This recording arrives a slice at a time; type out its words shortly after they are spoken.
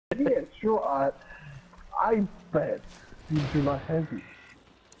know, I bet you do not heavy.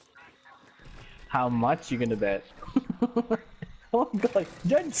 How much you gonna bet? Oh god,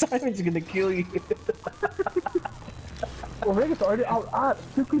 Judge Simon's gonna kill you. Oh, Vegas already out.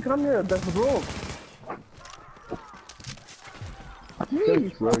 Quickly come here. That's the road.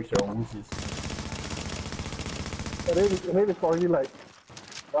 Jeez. Vegas already like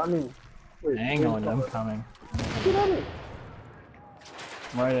running. Wait, Hang on, I'm coming. Get on me.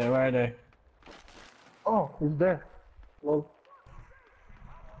 Where are they? Oh, he's there. Well,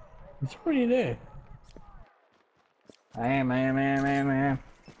 It's already there. I am.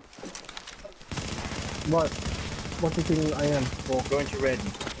 what? What do you think I am? Oh, going to red.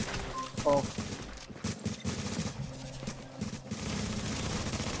 Oh.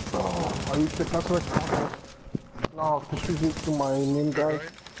 Oh, I used the customer contact. Now, push it to my main guy.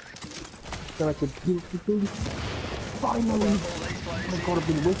 Then I could kill people. Finally! Oh my god, I've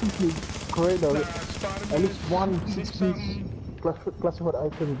been waiting to create at least one 6-piece classified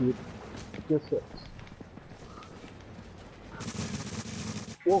item, dude. Yes, yes.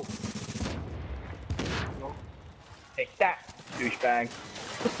 Whoa! Take that, douchebag.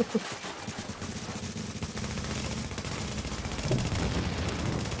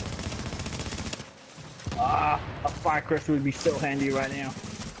 A firecrest would be so handy right now.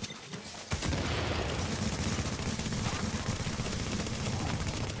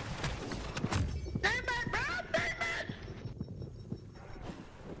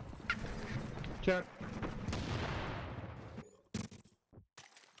 Check.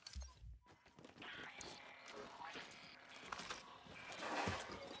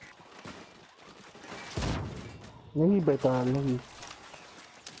 नहीं बेटा नहीं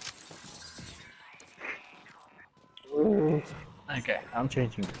Okay, I'm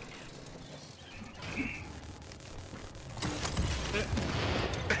changing.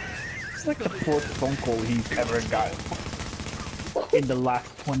 It's like the fourth phone call he's ever got in the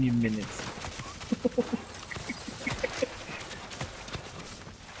last 20 minutes.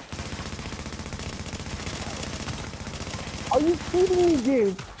 Are you kidding me,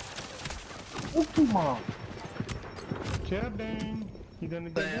 dude? Okay, mom. Chad dang. He gonna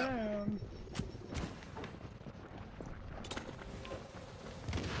get down.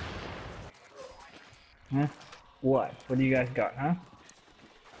 Huh? What? What do you guys got, huh?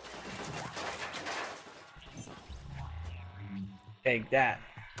 Take that.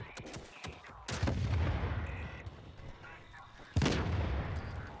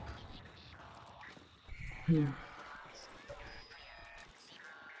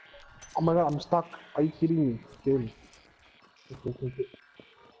 Oh my god, I'm stuck. Are you kidding me? Kill. Okay.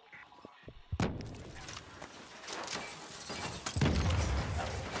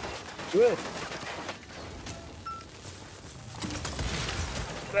 Good.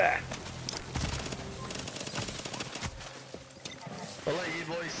 There. I'll let you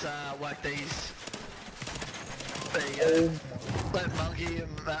boys whack these. There you go. That monkey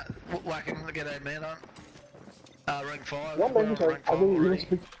and that whack him to get a man on. Ring 5. What We're on language ring are 5 they even already.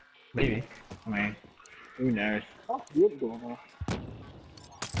 speak? Maybe. I mean, who knows? How weird going on?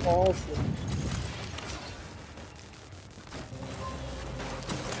 Oh,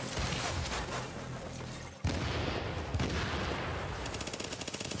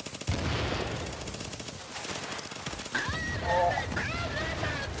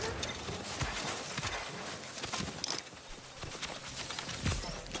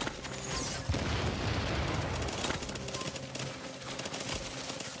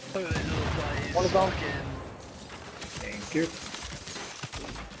 Look at these little plays. One is on. Thank you.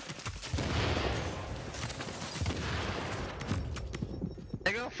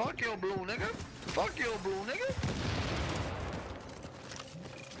 Nigga, fuck your blue nigga. Fuck your blue nigga.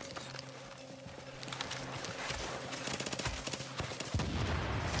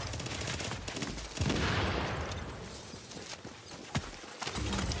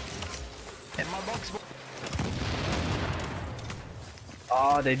 In my box.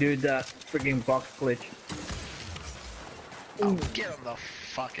 Oh, they do that freaking box glitch. Oh, get on the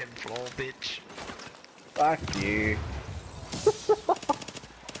fucking floor, bitch. Fuck you.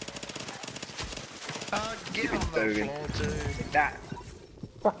 Get on the Bogan. floor too. Take that.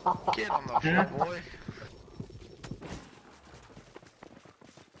 Get on the floor, boy.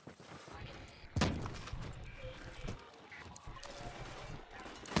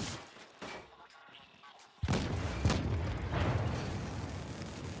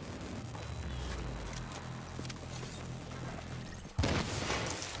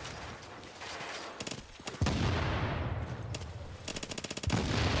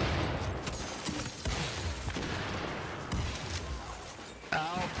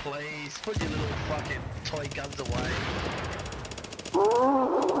 please, put your little fucking toy guns away.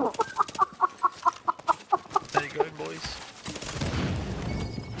 There you go, boys.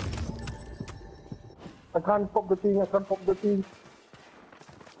 I can't pop the thing, I can't pop the thing.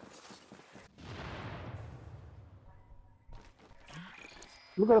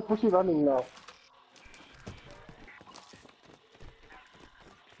 Look at the pussy running now.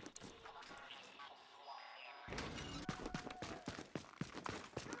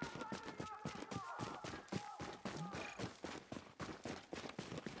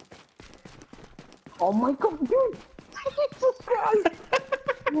 Oh my god, dude! Jesus Christ!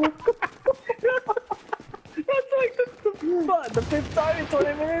 That's like the fifth time in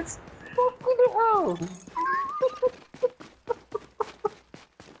 20 minutes? What the hell?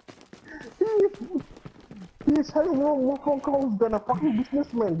 He's having more phone calls than a fucking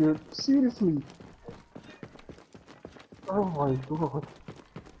businessman, dude. Seriously. Oh my god.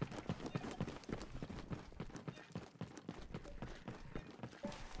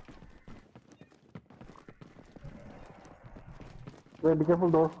 Wait, be careful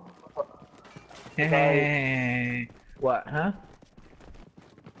though. Hey, what, huh?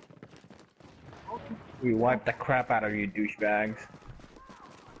 We wiped the crap out of you douchebags.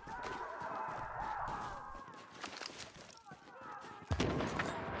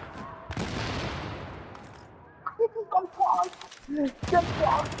 Get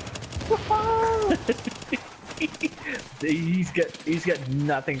fucked! He's got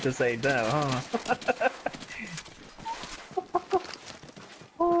nothing to say now, huh?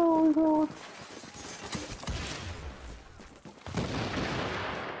 Oh my god.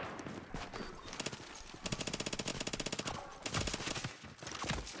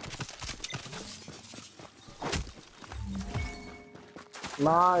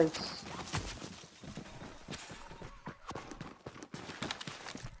 Nice.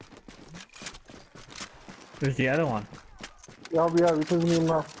 Where's the other one? Yeah, we are reaching him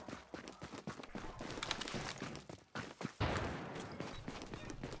now.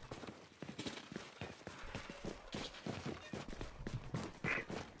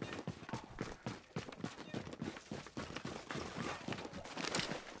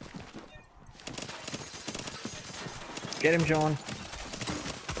 Get him, John.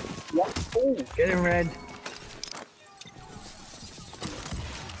 Yeah. Oh. Get him, Red.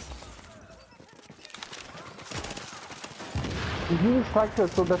 He's using striker,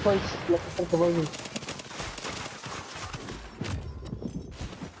 so that's why it's like a conversion.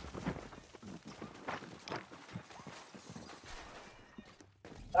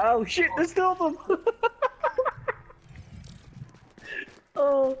 Oh shit, there's two of them!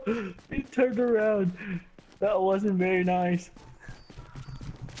 Oh, he turned around. That wasn't very nice.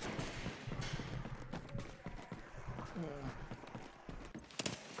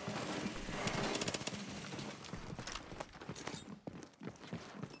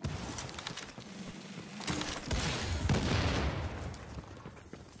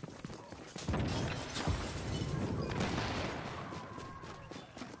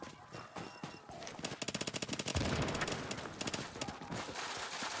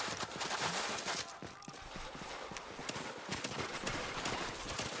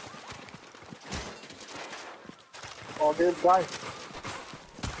 Oh, there's guy.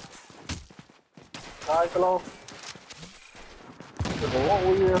 Guys, hello. There's a lot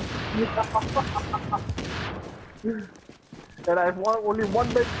over here. And I have only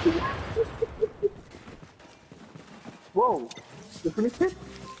one med kit. Whoa. You finished it?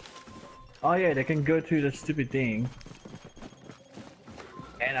 Oh yeah, they can go to the stupid thing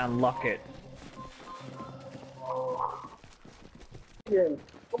and unlock it. Yeah.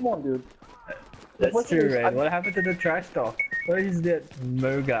 Come on, dude. That's true, Red. What happened to the trash talk? Where is that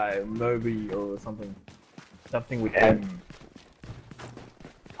Mo guy? Moby or something? Something with M.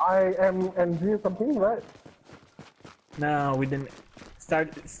 I am doing something, right? No, we didn't.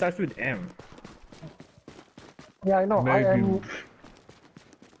 It starts with M. Yeah, I know. I am.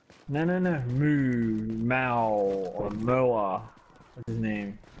 No. Moo, Mao, or Moa. What's his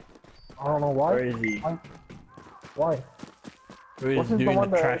name? I don't know why. Where is he? Why? Where is Wasn't doing one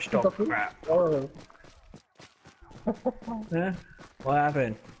the that trash talk talking? crap? Oh. Huh? What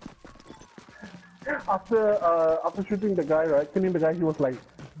happened? After shooting the guy, right? Killing the guy, he was like,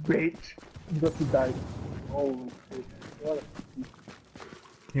 bitch, because he died. Oh shit. What?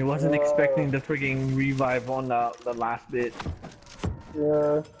 He wasn't expecting the freaking revive on the last bit.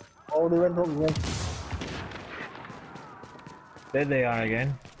 Yeah. Oh, they went wrong again. There they are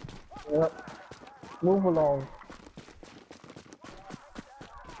again. Yeah. Move along.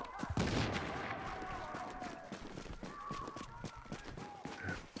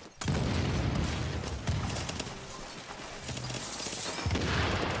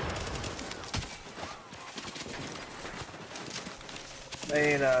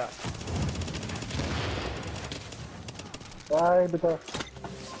 And Bye, beta.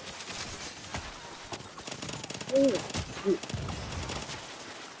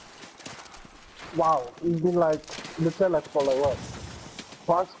 Wow, it's been like, literally like for like what?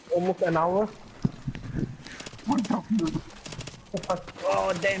 Past almost an hour? What the fuck?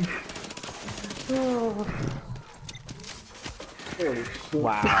 oh damn! Holy shit.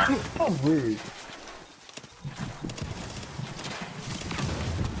 Wow. Oh, rude.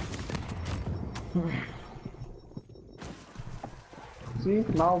 See,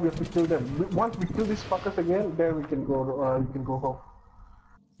 now we have to kill them. Once we kill these fuckers again, then we can go. We can go home.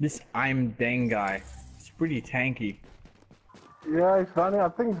 This I'm Dang guy. It's pretty tanky. Yeah, it's running. I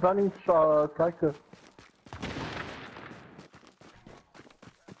think it's running striker.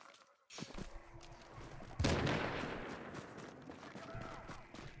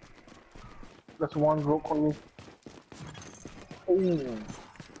 That's one broke on me. Oh.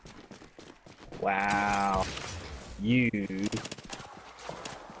 Wow. You.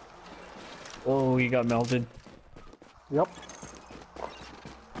 Oh, he got melted. Yep.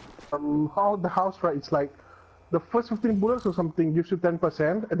 How the house right? It's like the first 15 bullets or something gives you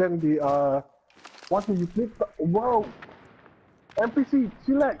 10%, and then the once you click, whoa, NPC,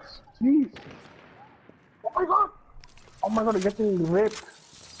 chillax, jeez. Oh my god, I'm getting raped.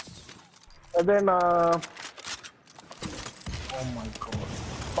 And then oh my god,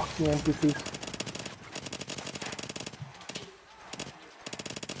 fucking NPCs.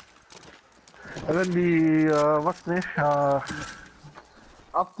 And then the what's the name?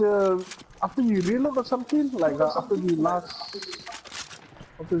 After you reload or something, like after the last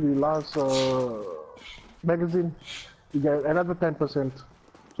magazine, you get another 10%.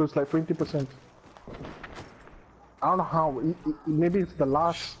 So it's like 20%. I don't know how. Maybe it's the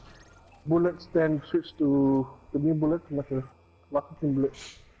last bullets, then switch to the new bullet, like a marketing bullet.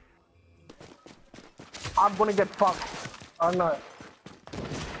 I'm gonna get fucked. I'm not.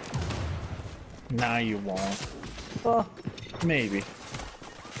 Nah, you won't. Oh, maybe.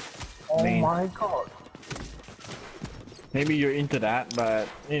 Oh Man. my god. Maybe you're into that, but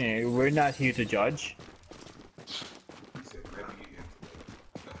you know, we're not here to judge.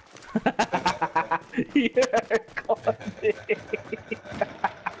 Yeah, God.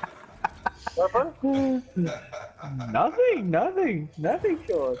 Nothing,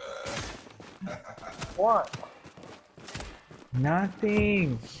 Sean. What?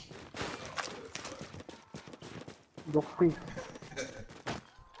 Nothing. Go free.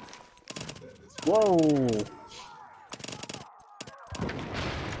 Whoa.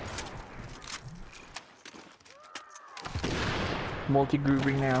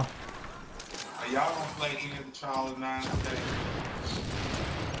 Multi-grouping now. Y'all gonna play any of the Trial of Nine today?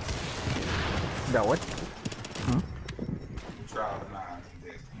 That what? Trial of Nine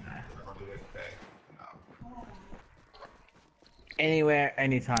today. We're gonna do that today. No. Anywhere,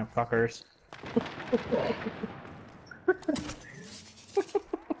 anytime, fuckers.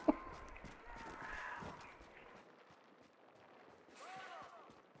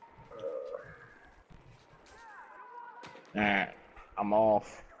 Alright, I'm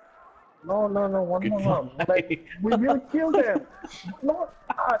off. No, one more. Like, we will kill them. No,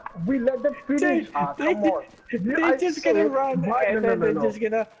 we let them finish. Come on. They're just gonna run, and then they're just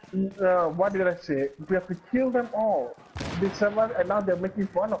gonna... what did I say? We have to kill them all. They survived, and now they're making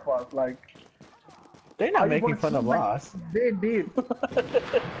fun of us. Like, They're not making fun of us. They did.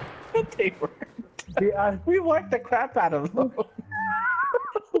 They were. They are. We worked the crap out of them.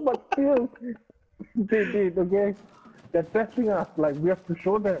 But still, they did. Okay, they're testing us. Like, we have to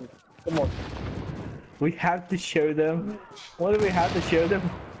show them. Come on. We have to show them. What do we have to show them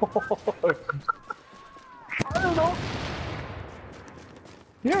for? I don't know.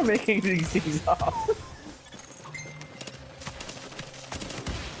 You're making these things up.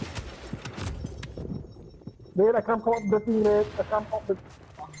 Wait, I can't pop the thing, mate. I can't pop the...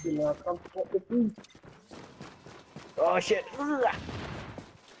 Fucking I can't pop the thing. Oh shit.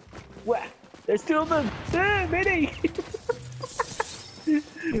 What? There's two of them. Mini.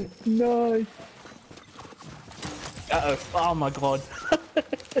 Nice. Uh-oh. Oh my god.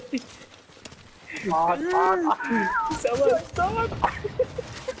 Someone.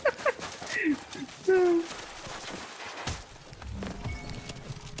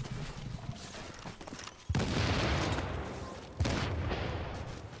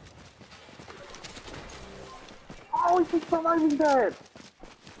 How is he surviving that?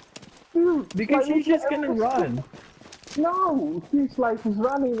 Dude, Because like, he's just gonna run. No, he's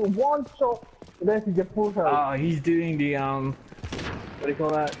running one shot, and then he gets pulled out. Oh, he's doing the what do you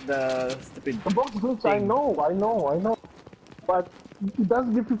call that? The stupid. The box glitch, I know. But he does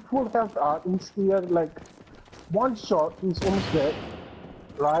give you full health art. He's here like one shot, he's almost dead,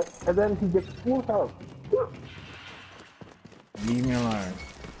 right? And then he gets full health. Leave me alone.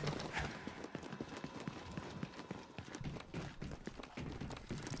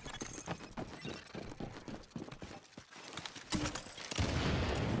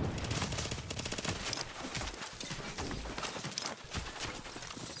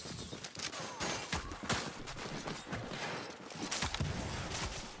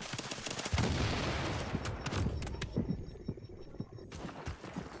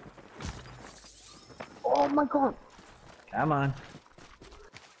 Oh my god! Come on.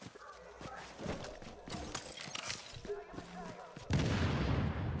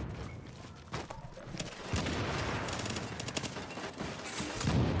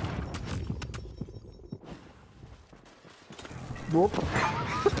 Whoop.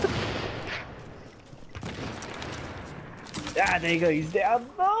 Ah, there you go. He's down.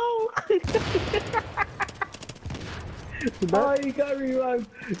 No. Oh, he got revived.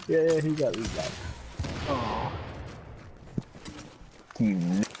 Yeah, he got revived. Oh. He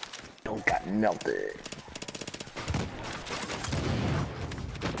got melted.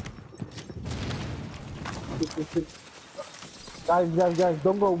 Guys,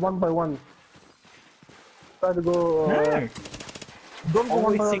 don't go one by one. Try to go. No. Don't go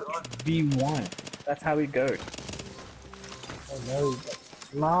one Always by one. 6v1. That's how it goes. Oh, there we go.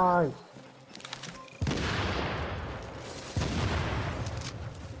 Nice.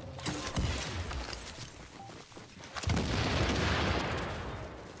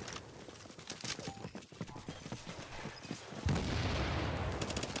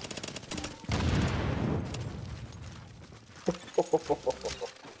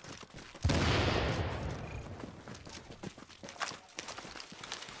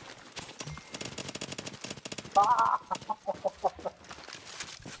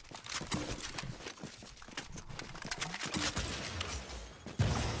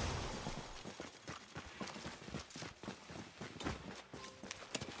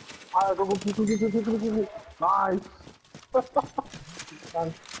 Go. Nice.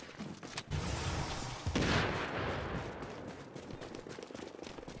 Done.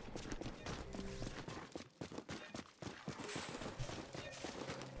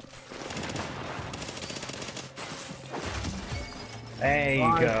 There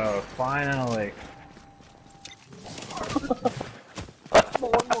you go. Finally.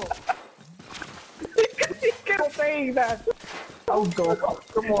 One more. He kept saying that. I'll go.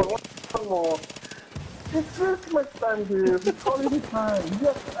 Come on, one more. It's Christmas time, dude. It's holiday time.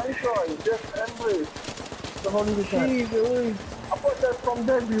 Just enjoy. Just embrace the holiday time. Jeez, Apart that from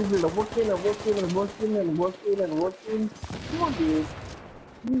there, we will working and working and working and working and working. Come on, dude.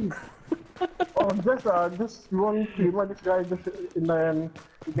 Please. Oh, just you want to invite this guy just in the end.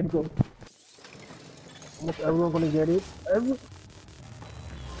 You can go. Almost everyone gonna get it.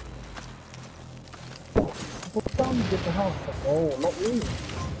 What time you get the house? Oh, not me.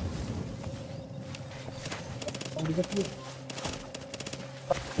 I'm gonna get you.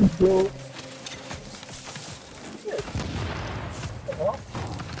 Bro. Huh?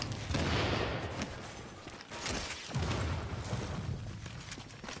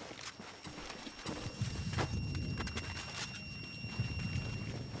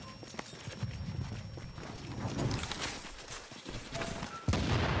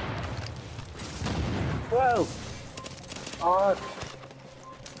 Whoa! Alright.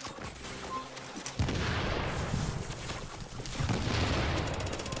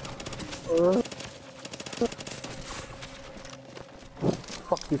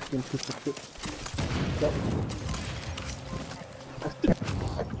 Fuck this game, piece of shit. Yep.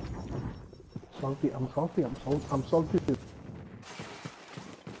 Salty, I'm salty.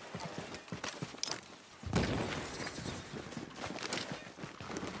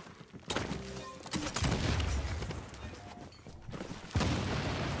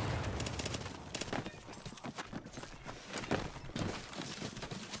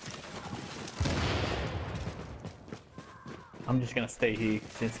 I'm just gonna stay here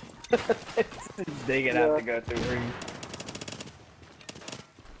since they're gonna have to go through ring.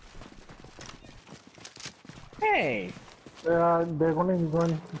 Hey! Yeah, they're gonna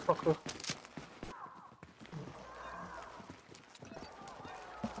run, fucker.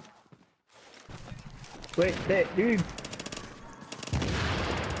 Wait, there, dude!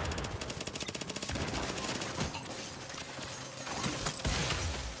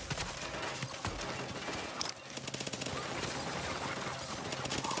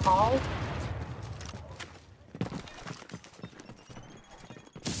 How?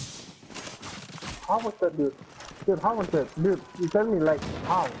 How was that, dude? Dude, how was it? Dude, you tell me like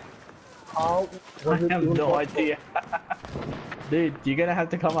how? How I was it have even no possible? idea. Dude, you're gonna have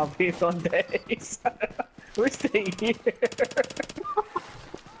to come up here one day. We're staying here.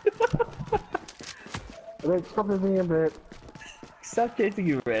 Like, stop me a bit. Stop chasing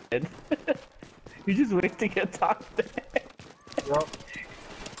you, Red. You're just wasting your time there. Yup.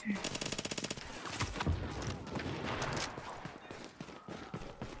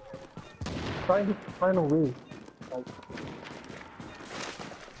 Trying to find a way. Like,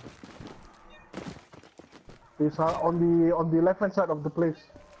 these are on the left hand side of the place.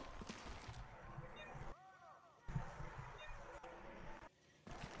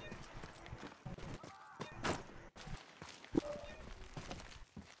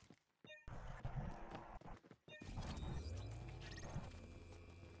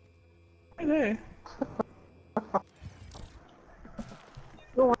 Right there.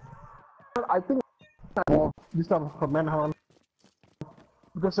 You know what? I think more this type of manhunt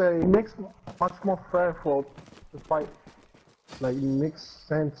because it makes much more fair for the fight. Like it makes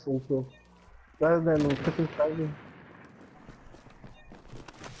sense also, rather than freaking fighting.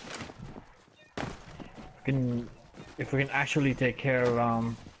 If we can actually take care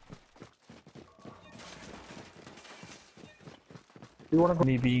of You wanna go?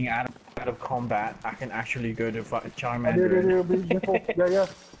 me being out of combat, I can actually go to fight Yeah, Charmander. be careful. Yeah,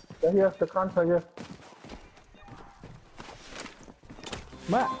 yeah, the counter, yeah.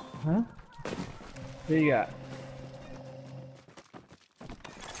 Matt, huh? What you got?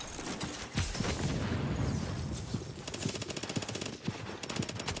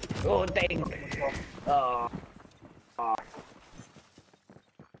 Oh dang! Oh.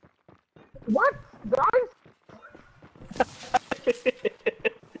 What? Guys?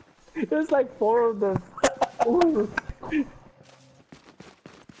 There's like 4 of them. Ooh.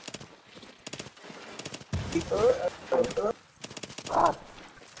 Ah.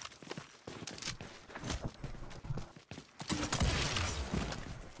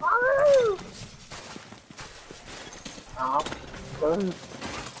 Ah.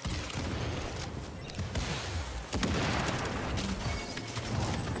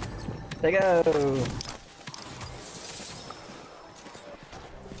 They go.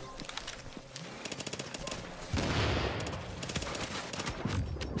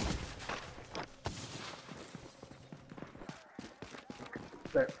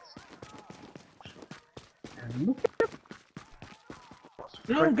 And look at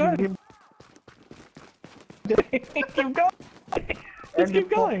No, go. Keep going. Just keep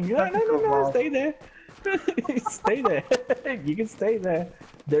going. No, stay there. Stay there. You can stay there.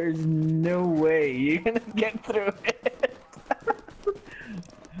 There's no way you're gonna get through it.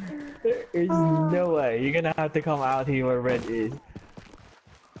 There is no way. You're gonna have to come out here where Red is.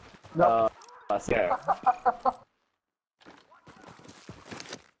 No. Yeah.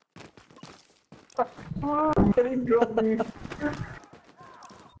 I'm getting grumpy.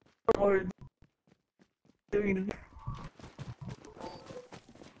 Doing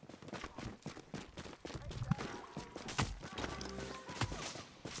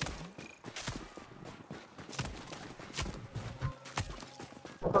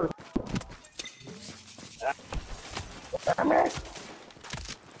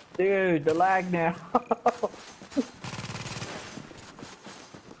Dude, the lag now.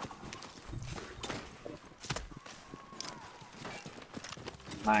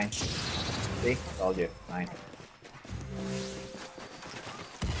 Mine. See? Told you. Mine.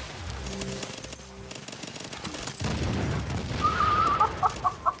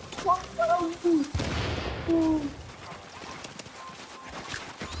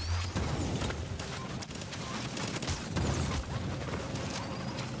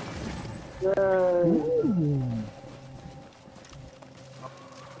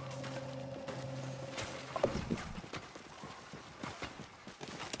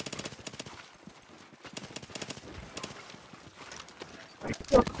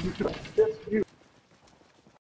 Yes, you.